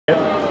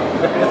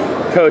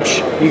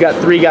Coach, you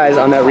got 3 guys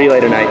on that relay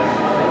tonight.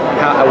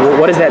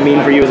 What does that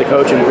mean for you as a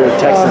coach and for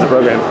Texas as a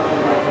program?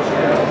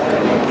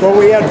 Well,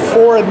 we had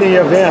 4 in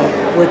the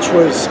event, which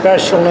was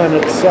special in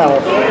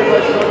itself.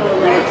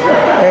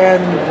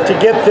 And to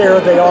get there,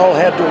 they all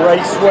had to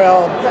race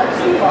well,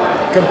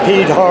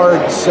 compete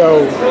hard,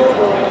 so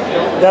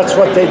that's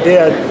what they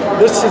did.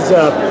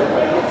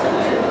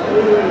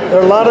 There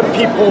are a lot of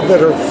people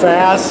that are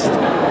fast,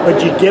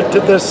 but you get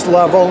to this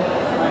level,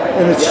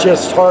 and it's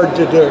just hard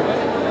to do.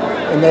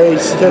 And they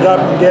stood up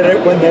and did it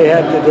when they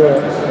had to do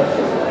it.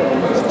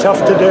 It's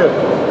tough to do.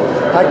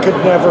 I could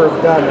never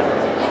have done it.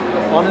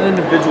 On an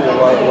individual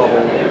level,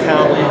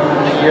 Townley,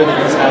 the year that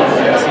he's had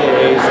the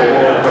NCAA's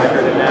world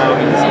record, and now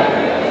he's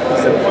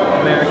an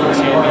American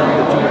champion in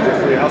the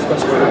 200 free. How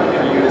special is it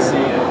for you to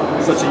see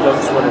such a young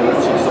swimmer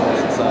achieve so much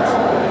success?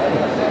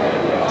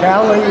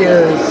 Townley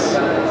is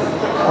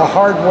a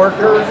hard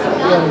worker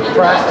in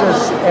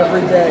practice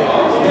every day.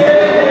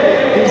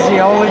 He's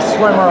the only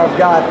swimmer I've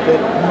got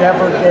that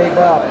never gave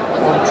up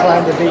on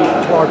trying to beat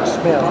Clark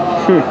Smith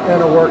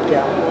in a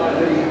workout.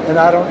 And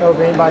I don't know if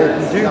anybody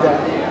can do that.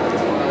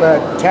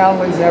 But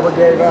Townley never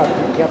gave up.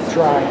 He kept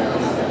trying.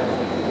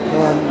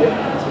 And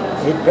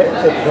it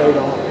paid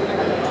off.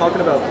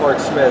 Talking about Clark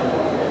Smith,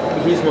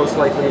 he's most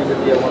likely into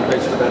the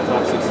Olympics for that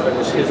top 6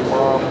 finish. His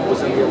mom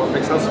was in the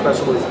Olympics. How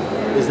special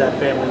is that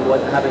family,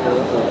 having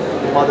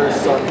a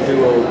mother-son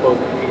duo both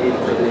competing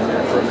for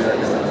America in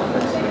the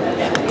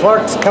Olympics?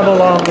 Clark's come a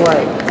long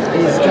way.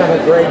 He's done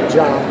a great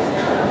job.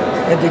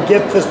 And to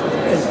get this,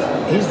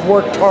 he's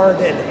worked hard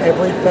at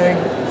everything.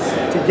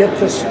 To get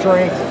the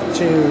strength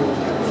to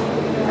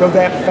go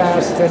that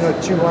fast in a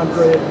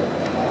 200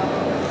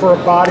 for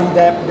a body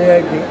that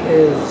big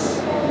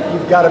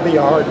you've got to be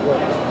a hard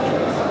worker.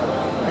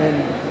 And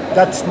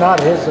that's not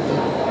his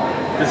ability.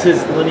 Does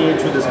his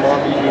lineage with his mom,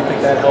 do you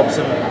think that helps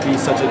him be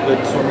such a good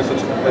swimmer,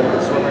 such a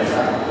competitive swimmer?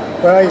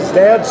 Well, his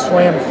dad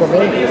swam for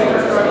me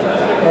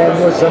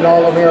and was an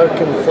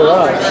All-American for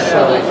us.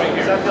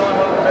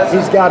 So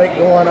he's got it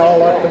going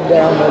all up and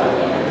down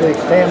the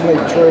family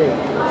tree.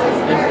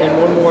 And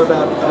one more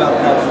about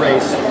that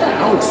race.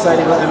 How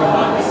exciting! I mean,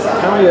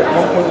 Townley at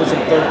one point was in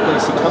 3rd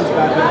place. He comes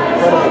back with an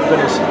incredible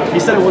finish. He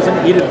said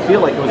he didn't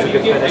feel like it was a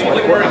good finish.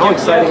 But how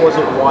exciting was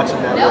it watching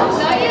that race?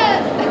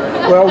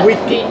 Well,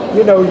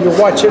 you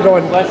watch it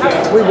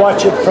we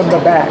watch it from the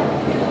back,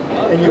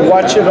 and you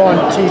watch it on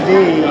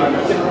TV,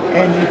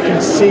 and you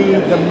can see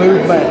the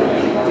movement,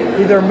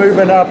 either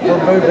moving up or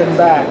moving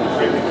back.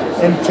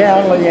 And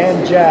Townley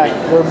and Jack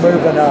were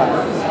moving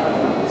up.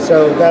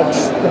 So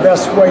that's the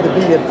best way to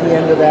be at the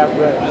end of that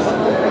race.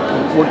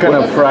 What kind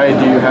of pride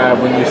do you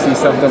have when you see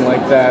something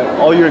like that?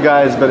 All your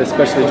guys, but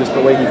especially just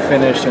the way he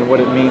finished and what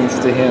it means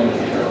to him.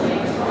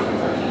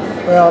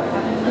 Well,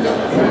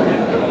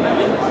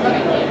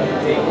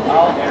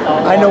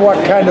 I know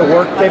what kind of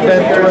work they've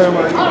been through,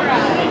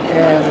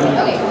 and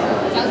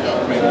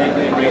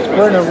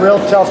we're in a real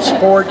tough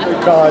sport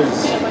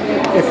because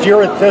if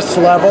you're at this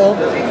level,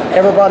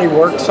 everybody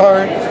works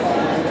hard,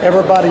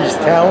 everybody's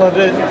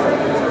talented.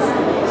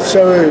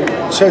 So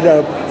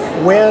to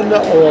win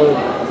or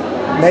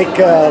make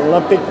an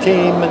Olympic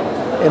team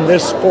in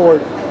this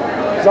sport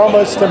is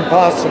almost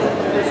impossible.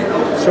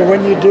 So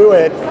when you do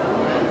it,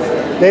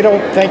 they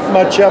don't think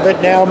much of it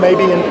now.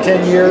 Maybe in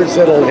 10 years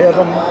it'll hit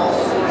them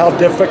how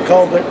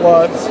difficult it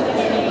was.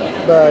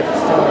 But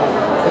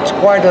it's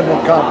quite an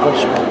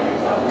accomplishment.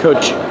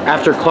 Coach,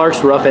 after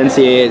Clark's rough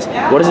NCAAs,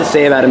 what does it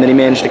say about him that he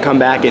managed to come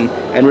back and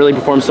really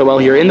perform so well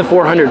here in the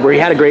 400, where he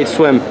had a great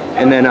swim,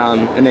 and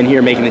then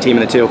here making the team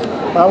in the 2?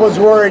 I was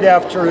worried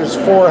after his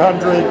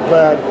 400,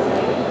 but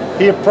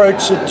he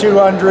approached the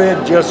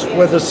 200 just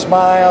with a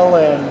smile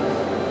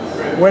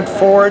and went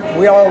for it.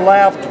 We all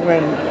laughed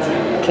when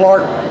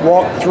Clark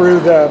walked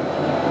through the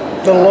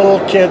little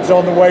kids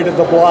on the way to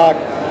the block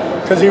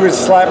because he was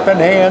slapping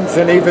hands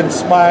and even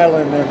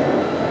smiling, and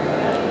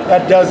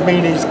that does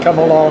mean he's come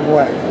a long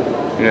way.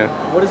 Yeah.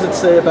 What does it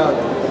say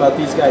about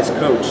these guys'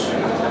 coach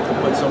to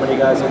put so many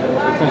guys in the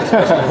Olympic team,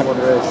 especially in one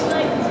race?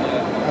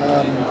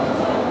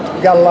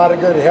 Got a lot of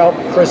good help.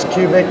 Chris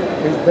Kubik,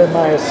 who's been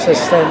my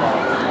assistant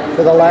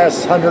for the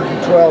last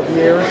 112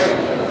 years,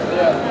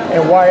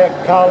 and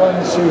Wyatt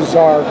Collins, who's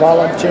our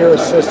volunteer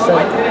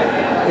assistant,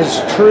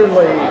 is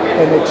truly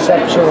an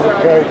exceptional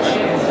coach.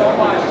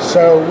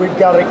 So we've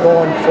got it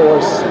going for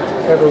us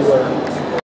everywhere.